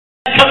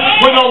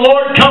when the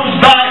Lord comes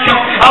back,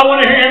 I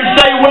want to hear Him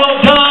say, well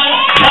done,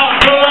 thou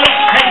good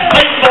and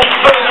faithful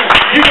servant.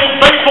 You've been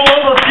faithful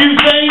over a few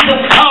things.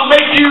 I'll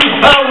make you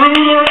a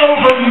ruler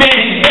over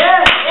many.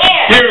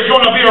 There's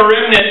going to be a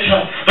remnant.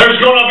 There's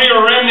going to be a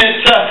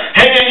remnant.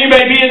 Hey, man, you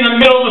may be in the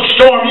middle of the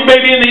storm. You may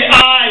be in the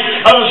eye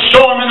of a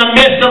storm, in the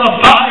midst of a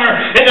fire,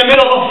 in the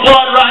middle of a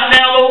flood right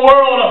now. The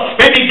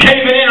world may be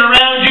caving in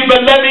around you,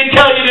 but let me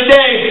tell you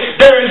today,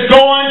 there is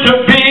going to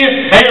be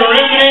a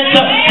remnant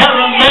that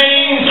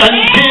remains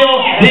until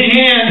the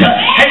end.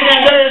 Amen.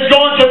 There is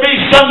going to be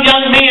some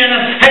young men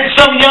and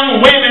some young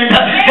women,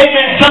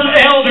 amen, some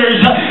elders,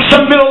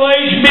 some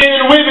middle-aged men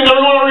and women that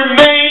are going to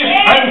remain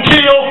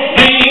until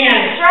the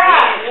end.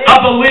 I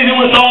believe it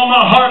with all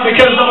my heart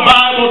because the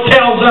Bible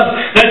tells us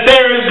that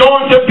there is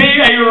going to be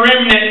a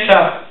remnant.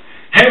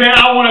 Amen.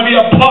 I want to be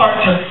a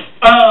part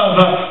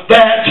of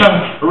that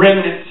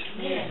remnant.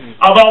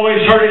 I've always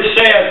heard it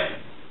said,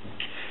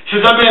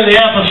 since I've been in the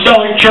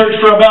Apostolic Church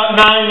for about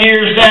 9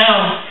 years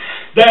now,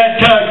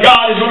 that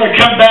God is going to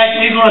come back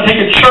and He's going to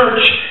take a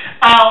church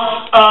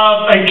out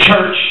of a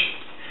church.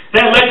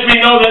 That lets me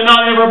know that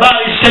not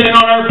everybody's sitting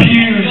on our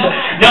pews.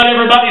 Not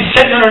everybody's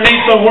sitting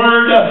underneath the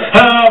Word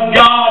of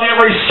God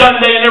every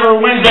Sunday and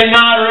every Wednesday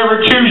night or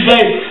every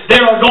Tuesday.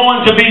 They are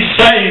going to be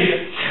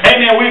saved.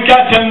 Amen. We've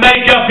got to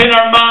make up in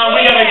our mind.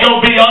 We've got to go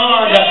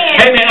beyond.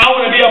 Amen. I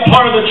want to be a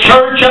part of the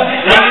church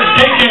that is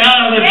taken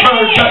out of the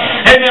church.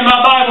 Amen.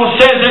 My Bible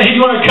says that He's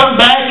going to come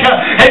back.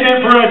 Amen.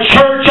 For a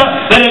church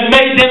that has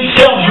made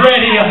themselves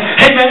ready.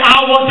 Amen.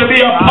 I want to be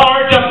a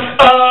part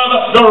of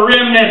the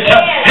remnant.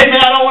 Amen.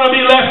 I don't want to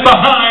be left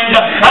behind.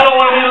 I don't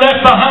want to be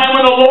left behind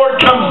when the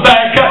Lord comes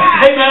back.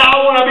 Amen. I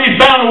want to be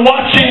found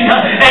watching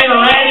and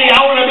ready. I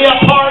want to be a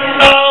part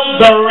of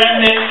the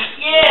remnant.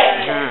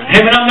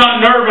 Amen. I'm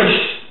not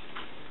nervous.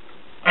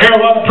 I hear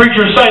a lot of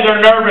preachers say they're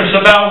nervous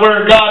about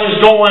where God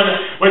is going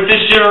with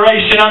this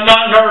generation. I'm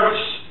not nervous.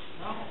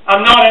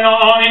 I'm not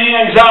on any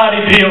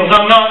anxiety pills.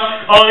 I'm not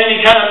on any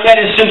kind of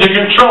medicine to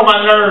control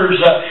my nerves.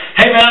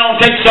 Hey man, I don't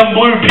take some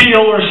blue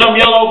pill or some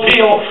yellow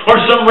pill or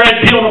some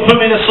red pill to put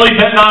me to sleep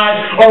at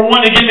night or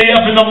one to get me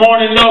up in the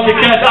morning. No,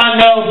 because I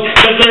know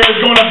that there is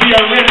going to be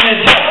a remnant.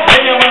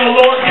 Amen. When the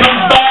Lord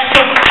comes back,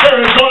 there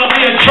is going to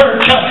be a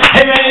church.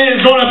 Amen. It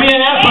is going to be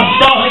an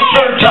apostolic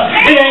church.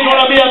 It ain't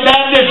going to be a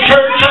Baptist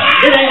church.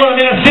 It ain't going to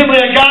be an Assembly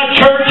of God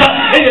church.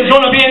 It is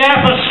going to be an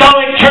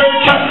apostolic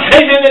church.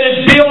 Amen. That is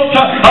built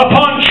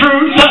upon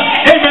truth.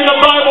 Amen. The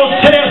Bible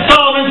says,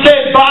 Solomon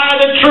said, buy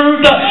the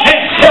truth and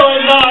sell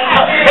it not.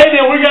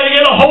 Amen. We've got to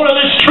get a hold of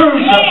this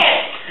truth.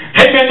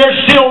 Amen.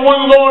 There's still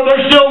one Lord.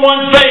 There's still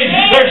one faith.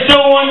 There's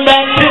still one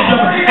baptism.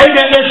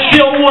 Amen. There's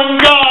still one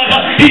God.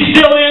 He's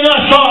still in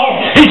us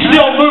all. He's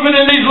still moving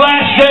in these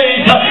last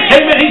days.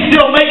 Amen. He's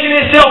still making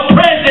Himself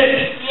present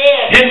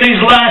in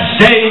these last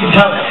days.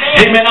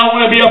 Amen. I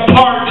want to be a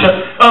part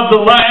of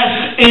the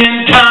last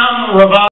end time revival.